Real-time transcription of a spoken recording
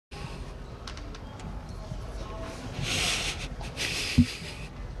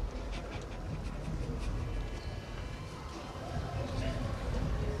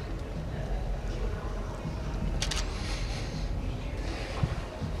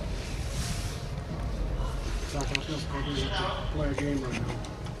How feels Kobe to play a game right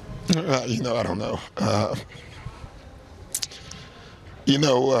now? I don't know. You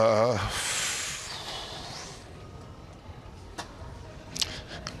know,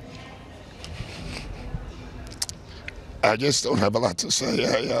 I just don't have a lot to say.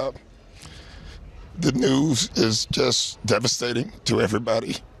 The news is just devastating to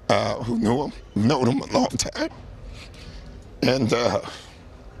everybody who knew him, known him a long time. And,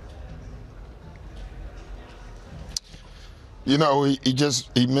 he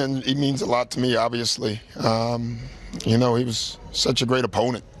means a lot to me, obviously. He was such a great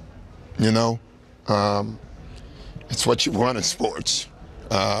opponent, It's what you want in sports.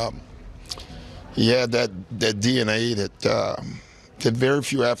 He had that DNA that very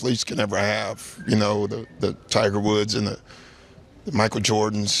few athletes can ever have. The Tiger Woods and the Michael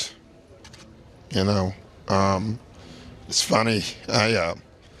Jordans. It's funny. I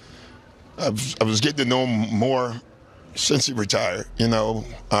was getting to know him more since he retired.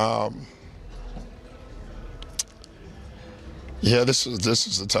 This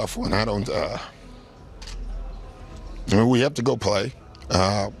is a tough one. We have to go play.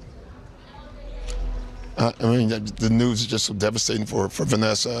 The news is just so devastating for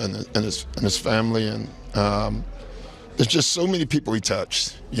Vanessa and his family, and there's just so many people he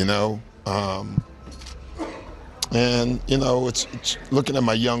touched, it's looking at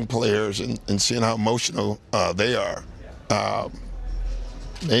my young players and seeing how emotional they are. They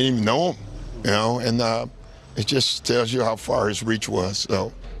didn't even know him, and it just tells you how far his reach was.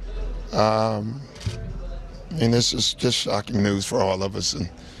 So, this is just shocking news for all of us. And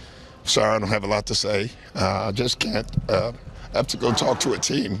sorry, I don't have a lot to say. I just can't. I have to go talk to a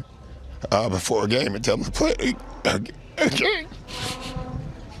team before a game and tell them to play a game.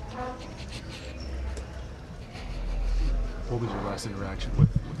 What was your last interaction with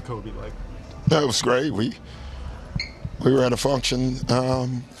Kobe like? That was great. We were at a function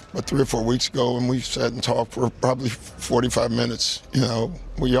about 3 or 4 weeks ago, and we sat and talked for probably 45 minutes.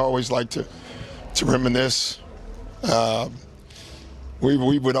 We always like to reminisce.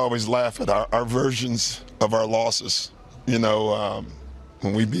 We would always laugh at our versions of our losses. When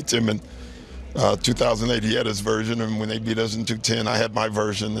we beat them in 2008, he had his version, and when they beat us in 2010, I had my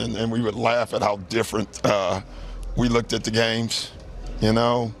version, and we would laugh at how different we looked at the games.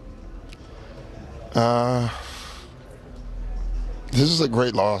 This is a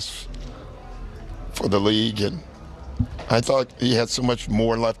great loss for the league, and I thought he had so much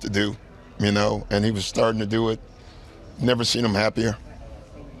more left to do, and he was starting to do it. Never seen him happier,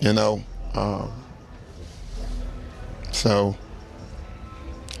 so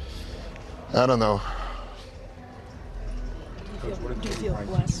I don't know. Do you feel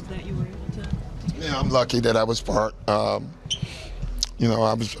blessed that you were able to? Yeah, I'm lucky that I was part. I'm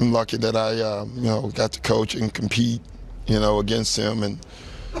lucky that I, got to coach and compete, against him, and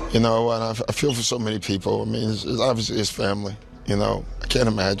I feel for so many people. It's obviously his family. I can't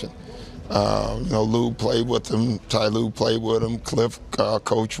imagine. Lou played with him. Ty Lue played with him. Cliff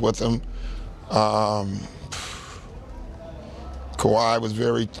coached with him. Kawhi was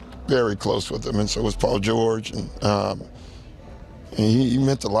very, very close with him, and so was Paul George. And he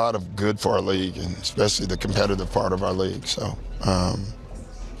meant a lot of good for our league, and especially the competitive part of our league. So,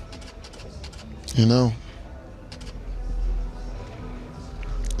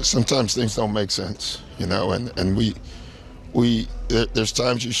 sometimes things don't make sense, and there's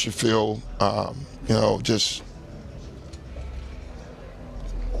times you should feel, you just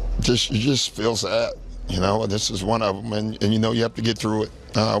feel sad, and this is one of them, and you have to get through it.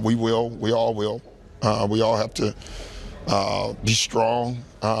 We all will. We all have to be strong.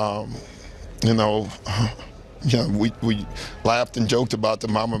 We laughed and joked about the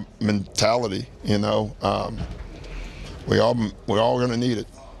mama mentality. We're all gonna need it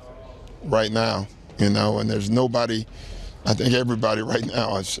right now. And there's nobody. I think everybody right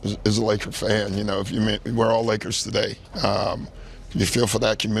now is a Laker fan. We're all Lakers today. You feel for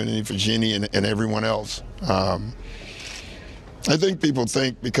that community, for Jeannie and everyone else. I think people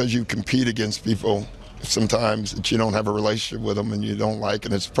think because you compete against people sometimes that you don't have a relationship with them and you don't like,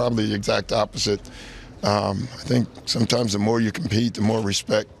 and it's probably the exact opposite. I think sometimes the more you compete, the more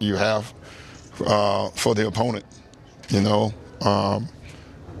respect you have for the opponent.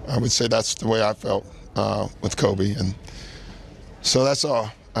 I would say that's the way I felt with Kobe, and so that's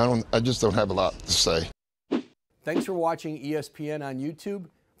all. I just don't have a lot to say. Thanks for watching ESPN on YouTube.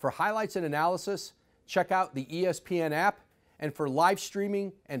 For highlights and analysis, check out the ESPN app, and for live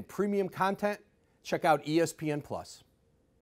streaming and premium content, check out ESPN+.